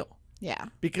raw deal. Yeah.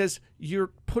 Because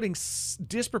you're putting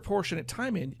disproportionate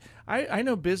time in. I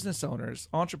know business owners,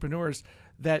 entrepreneurs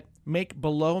that make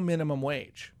below minimum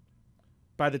wage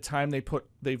by the time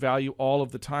they value all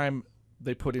of the time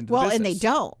they put into the business. And they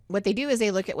don't. What they do is they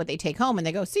look at what they take home and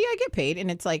they go, see, I get paid. And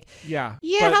it's like,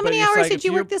 how many hours did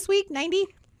you work this week? 90?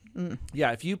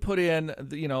 Yeah, if you put in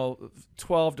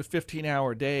 12 to 15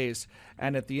 hour days,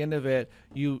 and at the end of it,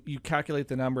 you calculate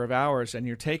the number of hours and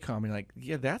your take home, and you're like,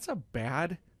 yeah, that's a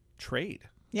bad trade.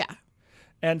 Yeah.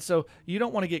 And so you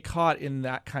don't want to get caught in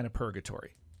that kind of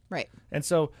purgatory. Right. And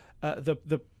so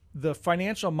the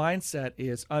financial mindset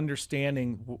is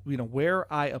understanding,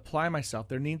 where I apply myself.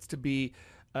 There needs to be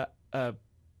a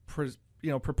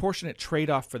proportionate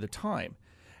trade-off for the time.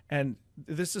 And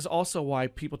this is also why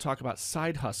people talk about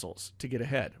side hustles to get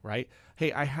ahead, right?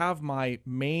 Hey, I have my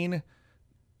mainstay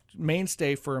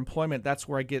for employment. That's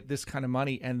where I get this kind of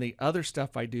money. And the other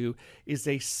stuff I do is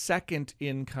a second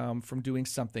income from doing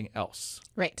something else.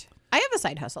 Right. I have a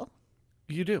side hustle.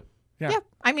 You do. Yeah.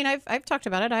 I mean, I've talked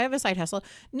about it. I have a side hustle.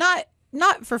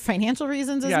 Not for financial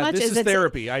reasons as much as it's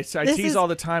therapy. I tease all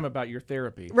the time about your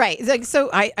therapy. Right. Like, so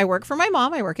I work for my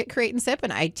mom. I work at Create and Sip,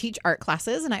 and I teach art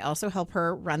classes, and I also help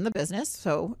her run the business.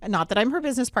 So not that I'm her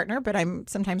business partner, but I'm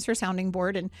sometimes her sounding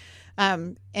board.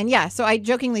 And yeah, so I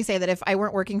jokingly say that if I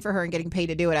weren't working for her and getting paid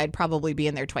to do it, I'd probably be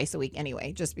in there twice a week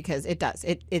anyway, just because it does.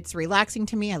 It's relaxing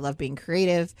to me. I love being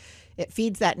creative. It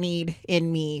feeds that need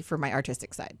in me for my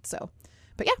artistic side. So.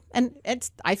 But yeah, and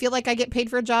I feel like I get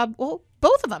paid for a job. Well,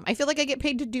 both of them. I feel like I get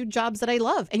paid to do jobs that I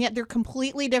love, and yet they're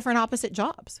completely different, opposite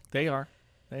jobs. They are.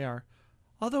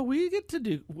 Although we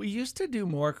used to do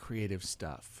more creative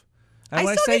stuff. And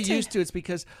when I say used to, it's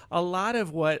because a lot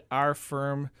of what our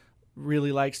firm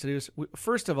really likes to do is,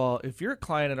 first of all, if you're a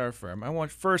client at our firm, I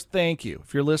want first, thank you.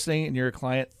 If you're listening and you're a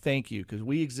client, thank you, because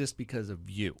we exist because of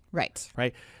you. Right.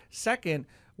 Second,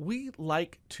 we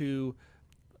like to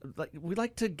we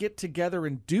like to get together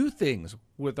and do things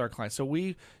with our clients. So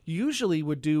we usually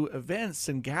would do events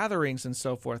and gatherings and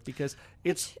so forth because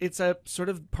it's a sort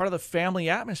of part of the family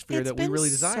atmosphere that we really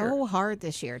desire. It's been so hard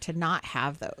this year to not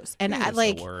have those. And It's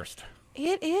like the worst.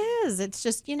 It is. It's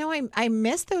just, I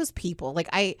miss those people. Like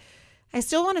I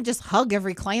still want to just hug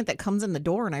every client that comes in the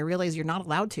door, and I realize you're not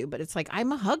allowed to, but it's like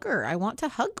I'm a hugger. I want to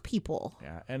hug people.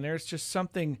 Yeah, and there's just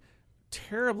something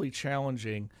terribly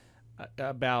challenging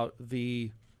about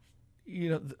the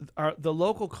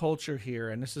local culture here,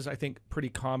 and this is, I think, pretty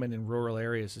common in rural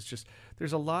areas. It's just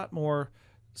there's a lot more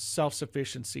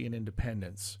self-sufficiency and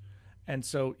independence, and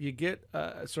so you get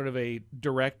sort of a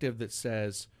directive that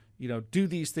says, do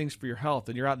these things for your health,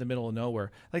 and you're out in the middle of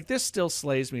nowhere. Like this still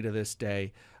slays me to this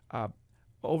day.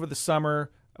 Over the summer,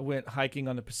 I went hiking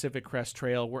on the Pacific Crest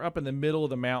Trail. We're up in the middle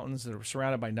of the mountains and we're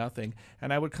surrounded by nothing,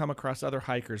 and I would come across other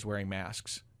hikers wearing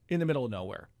masks in the middle of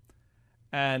nowhere.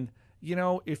 And,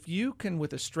 if you can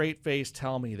with a straight face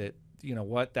tell me that,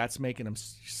 that's making them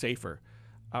safer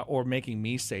or making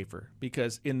me safer,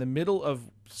 because in the middle of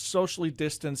socially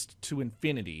distanced to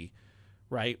infinity,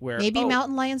 right, where maybe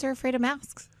mountain lions are afraid of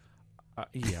masks.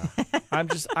 Yeah, I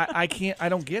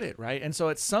don't get it, right? And so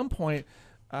at some point,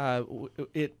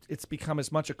 it's become as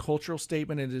much a cultural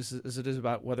statement as it is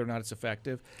about whether or not it's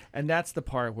effective, and that's the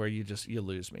part where you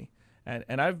lose me.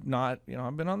 And I've not,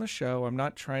 I've been on the show. I'm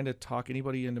not trying to talk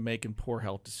anybody into making poor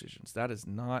health decisions. That is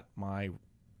not my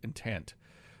intent.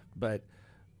 But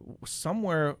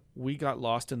somewhere we got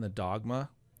lost in the dogma,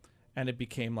 and it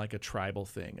became like a tribal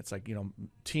thing. It's like,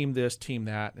 team this, team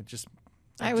that, and it just.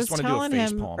 I was telling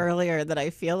him earlier that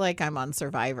I feel like I'm on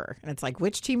Survivor, and it's like,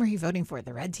 which team are you voting for,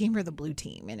 the red team or the blue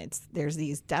team? And there's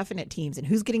these definite teams, and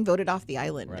who's getting voted off the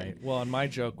island. Right. Well, and my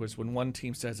joke was when one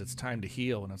team says it's time to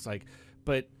heal, and it's like,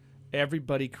 but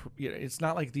everybody, it's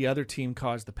not like the other team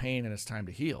caused the pain and it's time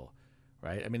to heal,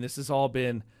 right? I mean, this has all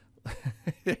been.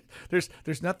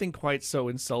 there's nothing quite so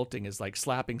insulting as like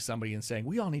slapping somebody and saying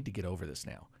we all need to get over this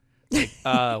now.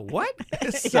 What?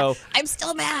 So I'm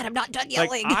still mad. I'm not done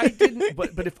yelling. Like, I didn't,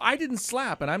 but if I didn't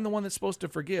slap and I'm the one that's supposed to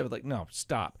forgive, like, no,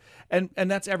 stop. And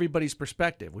that's everybody's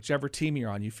perspective. Whichever team you're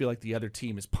on, you feel like the other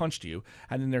team has punched you,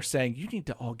 and then they're saying you need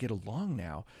to all get along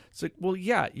now. It's like, well,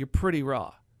 yeah, you're pretty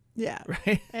raw. Yeah,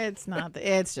 right. It's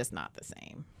just not the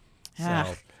same.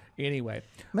 So anyway,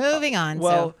 moving on.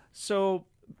 Well, so.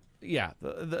 Yeah,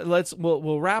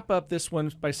 we'll wrap up this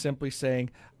one by simply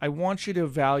saying I want you to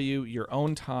value your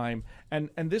own time, and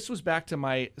this was back to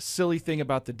my silly thing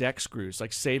about the deck screws,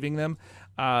 like saving them.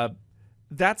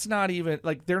 That's not even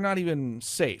like they're not even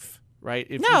safe, right?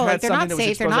 If no, like they're not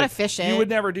safe. They're not efficient. You would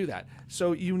never do that.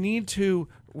 So you need to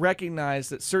recognize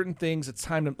that certain things, it's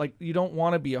time to, like, you don't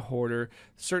want to be a hoarder.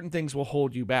 Certain things will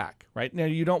hold you back, right? Now,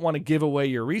 you don't want to give away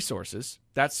your resources.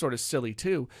 That's sort of silly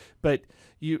too. But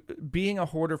you being a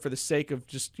hoarder for the sake of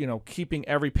just, keeping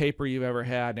every paper you've ever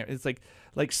had, it's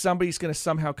like somebody's going to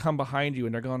somehow come behind you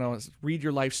and they're going to read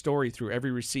your life story through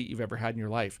every receipt you've ever had in your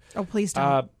life. Oh, please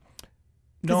don't.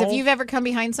 Because if you've ever come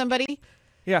behind somebody.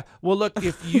 Yeah. Well, look,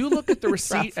 if you look at the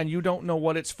receipt and you don't know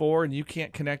what it's for and you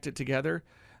can't connect it together,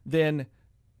 then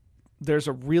there's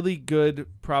a really good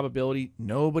probability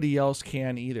nobody else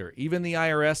can either. Even the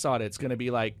IRS audit's going to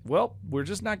be like, well, we're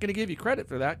just not going to give you credit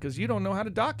for that because you don't know how to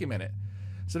document it.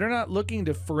 So they're not looking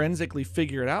to forensically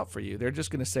figure it out for you. They're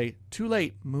just going to say, too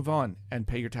late, move on and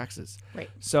pay your taxes. Right.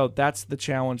 So that's the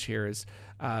challenge here is,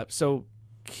 so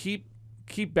keep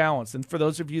balance. And for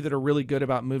those of you that are really good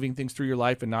about moving things through your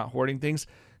life and not hoarding things,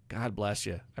 God bless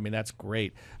you. I mean, that's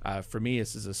great. For me,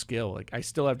 this is a skill. Like, I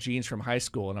still have jeans from high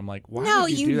school, and I'm like, why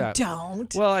would you do that? No, you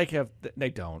don't. Well, they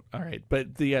don't. All right.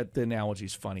 But the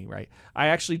analogy's funny, right? I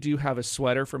actually do have a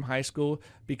sweater from high school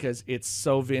because it's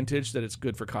so vintage that it's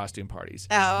good for costume parties.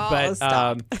 Oh, but,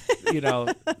 stop.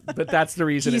 But that's the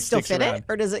reason Do you it still sticks fit around. it,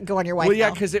 or does it go on your wife? Well, yeah,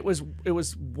 now? because it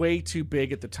was way too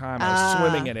big at the time. I was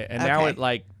swimming in it, and now it,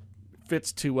 like,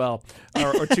 fits too well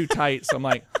or too tight. So I'm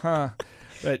like, huh.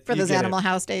 But for those Animal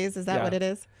House days, is that what it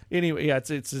is? Anyway, yeah,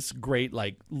 it's this great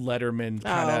like Letterman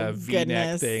kind of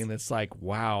V-neck thing that's like,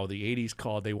 wow, the 80s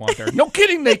called. They want their no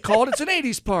kidding, they called. It's an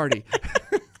 80s party.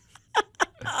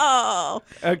 Oh,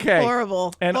 okay,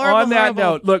 horrible. And horrible, on that horrible.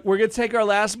 note, look, we're gonna take our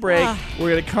last break. We're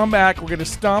gonna come back. We're gonna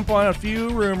stomp on a few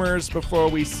rumors before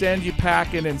we send you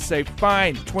packing and say,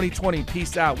 fine, 2020,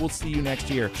 peace out. We'll see you next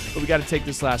year. But we got to take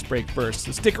this last break first.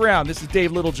 So stick around. This is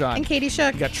Dave Littlejohn and Katie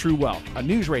Shook. We got True Wealth on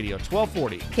News Radio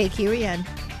 1240 KQEN.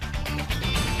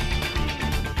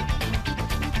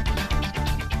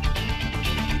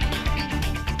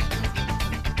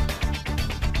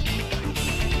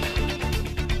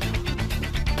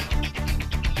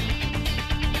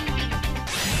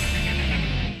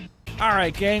 All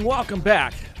right, gang, welcome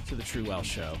back to the True Wealth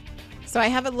Show. So I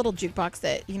have a little jukebox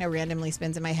that, randomly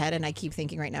spins in my head, and I keep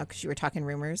thinking right now, because you were talking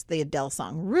rumors, the Adele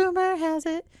song, Rumor Has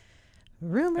It.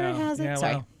 Rumor has it. Yeah,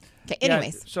 Sorry. well, Okay,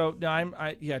 anyways. Yeah, so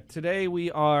no, today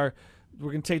we're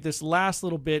going to take this last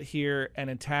little bit here and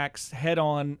attack head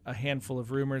on a handful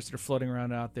of rumors that are floating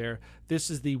around out there. This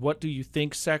is the What Do You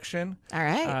Think section. All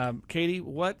right. Katie,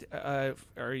 what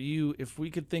are you, if we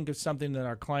could think of something that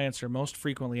our clients are most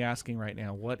frequently asking right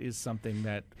now, what is something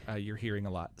that you're hearing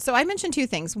a lot? So I mentioned two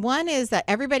things. One is that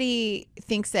everybody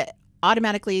thinks that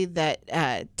automatically that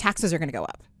taxes are going to go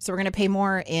up. So we're going to pay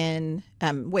more in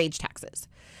wage taxes.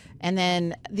 And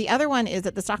then the other one is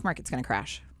that the stock market's going to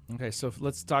crash. Okay, so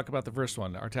let's talk about the first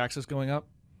one. Are taxes going up?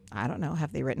 I don't know.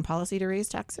 Have they written policy to raise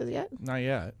taxes yet? Not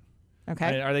yet. Okay.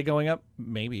 I mean, are they going up?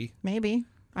 Maybe. Maybe.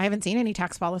 I haven't seen any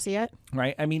tax policy yet.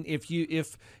 Right. I mean, if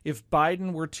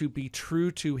Biden were to be true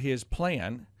to his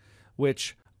plan,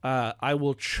 which I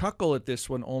will chuckle at this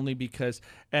one only because,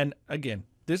 and again,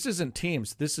 this isn't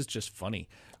teams. This is just funny,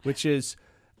 which is,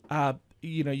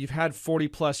 you've had 40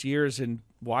 plus years in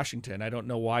Washington. I don't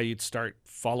know why you'd start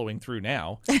following through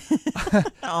now.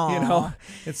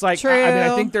 It's like, True.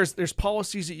 I think there's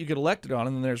policies that you get elected on,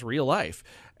 and then there's real life.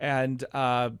 And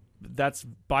that's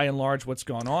by and large what's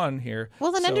gone on here.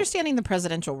 Well, then understanding the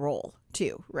presidential role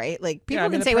too, right? Like people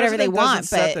can the say whatever they president want,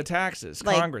 doesn't but set the taxes.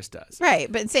 like, Congress does. Right,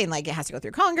 but saying like it has to go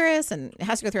through Congress and it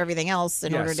has to go through everything else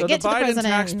in order to get to the Biden president.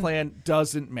 tax plan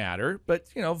doesn't matter, but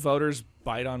voters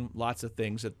bite on lots of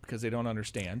things because they don't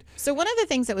understand. So one of the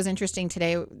things that was interesting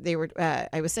today,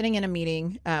 I was sitting in a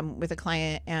meeting with a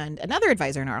client and another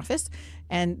advisor in our office,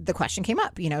 and the question came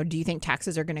up, do you think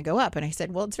taxes are going to go up? And I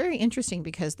said, well, it's very interesting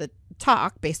because the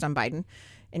talk based on Biden,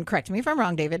 and correct me if I'm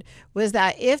wrong, David, was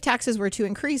that if taxes were to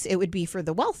increase, it would be for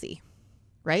the wealthy,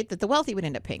 right? That the wealthy would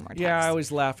end up paying more tax. Yeah, I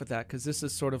always laugh at that because this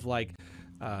is sort of like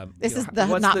this is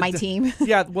not my team.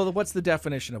 Yeah, well, what's the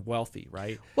definition of wealthy,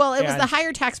 right? Well, it was the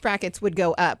higher tax brackets would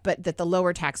go up, but that the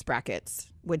lower tax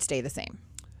brackets would stay the same.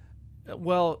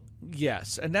 Well,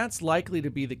 yes, and that's likely to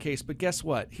be the case. But guess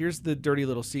what? Here's the dirty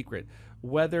little secret.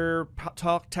 Whether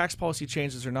tax policy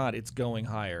changes or not, it's going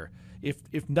higher.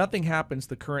 If nothing happens,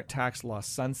 the current tax law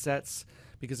sunsets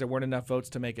because there weren't enough votes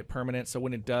to make it permanent. So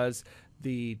when it does,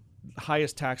 the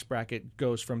highest tax bracket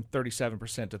goes from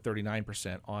 37% to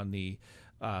 39% on the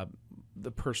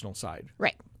personal side.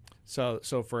 Right. So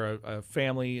for a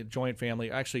family, a joint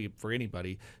family, actually for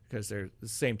anybody, because they're the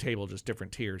same table, just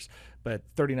different tiers, but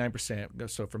 39%.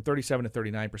 So from 37 to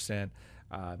 39%,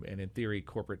 and in theory,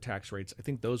 corporate tax rates, I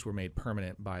think those were made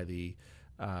permanent by the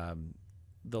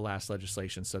last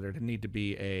legislation. So there'd need to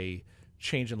be a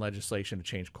change in legislation to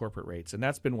change corporate rates, and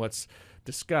that's been what's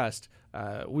discussed.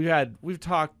 We've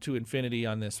talked to infinity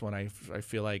on this one. I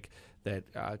feel like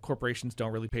that corporations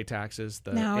don't really pay taxes.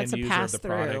 The end user of the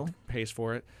product pays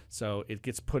for it, so it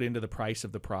gets put into the price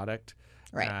of the product,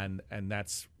 right? And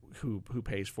that's who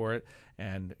pays for it.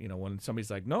 And when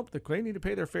somebody's like, nope, they need to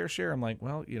pay their fair share, I'm like,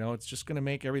 well, it's just going to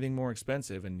make everything more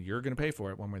expensive, and you're going to pay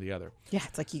for it one way or the other. Yeah,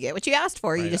 it's like you get what you asked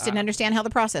for. Right. You just didn't understand how the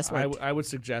process worked. I would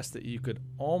suggest that you could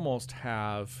almost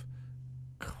have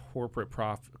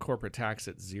corporate tax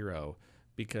at zero,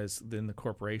 because then the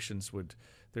corporations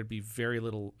there'd be very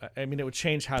little. I mean, it would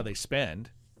change how they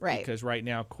spend. Right. Because right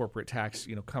now, corporate tax,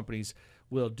 companies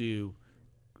will do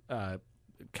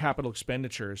capital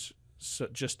expenditures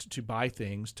just to buy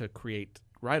things to create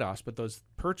write-offs, but those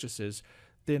purchases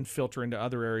then filter into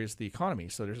other areas of the economy.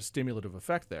 So there's a stimulative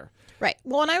effect there. Right.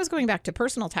 Well, and I was going back to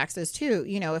personal taxes too.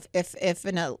 If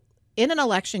in an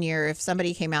election year, if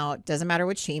somebody came out, doesn't matter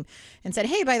which team, and said,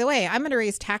 hey, by the way, I'm going to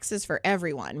raise taxes for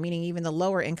everyone, meaning even the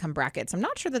lower income brackets, I'm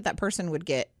not sure that person would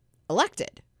get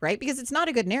elected, right? Because it's not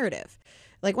a good narrative.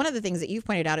 Like one of the things that you've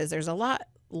pointed out is there's a lot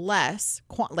less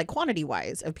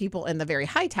quantity-wise of people in the very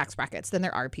high tax brackets than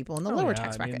there are people in the lower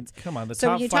tax brackets. Come on,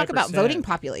 so when you talk about voting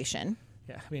population.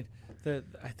 Yeah, I mean,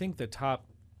 I think the top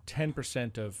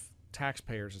 10% of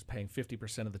taxpayers is paying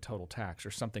 50% of the total tax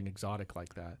or something exotic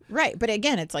like that. Right. But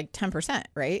again, it's like 10%,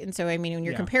 right? And so, I mean, when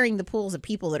you're comparing the pools of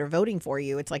people that are voting for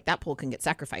you, it's like that pool can get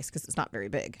sacrificed because it's not very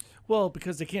big. Well,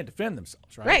 because they can't defend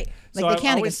themselves, right? Right. Like so they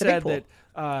can't against the big pool.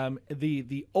 That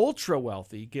the ultra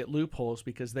wealthy get loopholes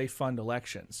because they fund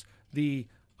elections. The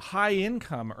high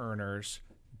income earners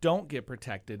don't get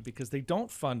protected because they don't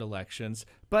fund elections,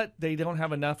 but they don't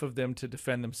have enough of them to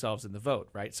defend themselves in the vote,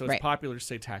 right? So it's popular to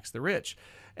say tax the rich.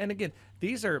 And again,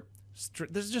 this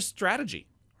is just strategy,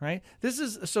 right? This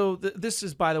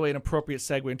is, by the way, an appropriate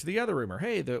segue into the other rumor.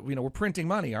 Hey, we're printing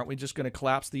money. Aren't we just going to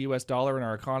collapse the U.S. dollar in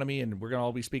our economy and we're going to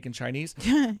all be speaking Chinese?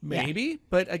 Maybe,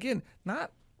 but again,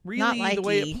 not really the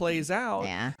way it likey. plays out.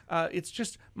 Yeah. It's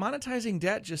just monetizing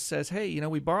debt just says, hey,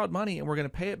 we borrowed money and we're going to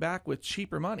pay it back with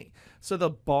cheaper money. So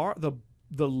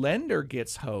the lender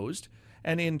gets hosed.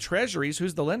 And in treasuries,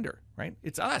 who's the lender, right?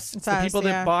 It's us. It's the us, people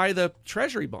yeah. that buy the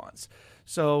treasury bonds.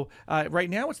 So right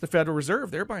now it's the Federal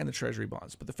Reserve. They're buying the treasury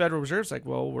bonds. But the Federal Reserve's like,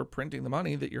 well, we're printing the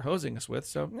money that you're hosing us with.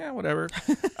 So, yeah, whatever.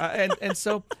 And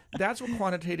so that's what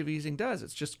quantitative easing does.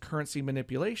 It's just currency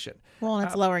manipulation. Well, and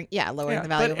it's lowering the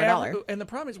value of a dollar. And the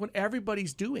problem is when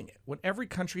everybody's doing it, when every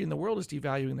country in the world is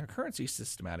devaluing their currency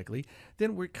systematically,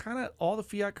 then we're kind of all the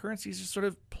fiat currencies are sort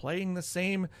of playing the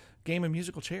same game of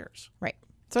musical chairs. Right.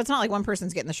 So it's not like one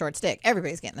person's getting the short stick.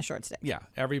 Everybody's getting the short stick. Yeah,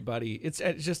 everybody. It's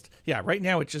just, right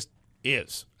now it just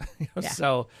is. Yeah.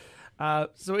 So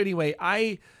anyway,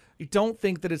 I don't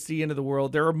think that it's the end of the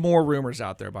world. There are more rumors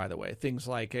out there, by the way. Things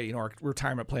like, our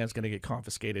retirement plan is going to get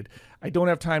confiscated. I don't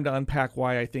have time to unpack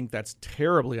why I think that's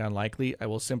terribly unlikely. I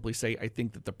will simply say I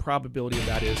think that the probability of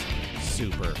that is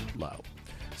super low.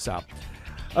 So,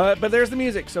 but there's the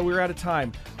music. So we're out of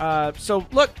time. So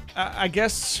look, I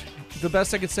guess the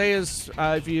best I could say is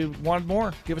if you want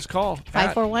more, give us a call.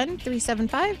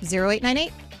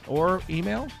 541-375-0898. Or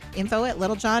email.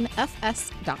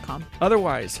 info@littlejohnfs.com.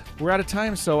 Otherwise, we're out of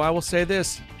time, so I will say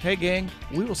this. Hey, gang,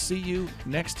 we will see you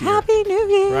next year. Happy New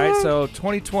Year. Right, so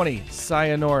 2020,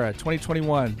 sayonara.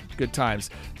 2021, good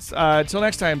times. Until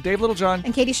next time, Dave Littlejohn.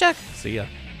 And Katie Shook. See ya.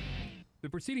 The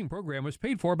preceding program was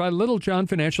paid for by Little John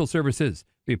Financial Services.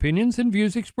 The opinions and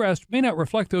views expressed may not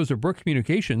reflect those of Brooke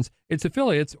Communications, its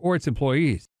affiliates, or its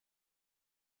employees.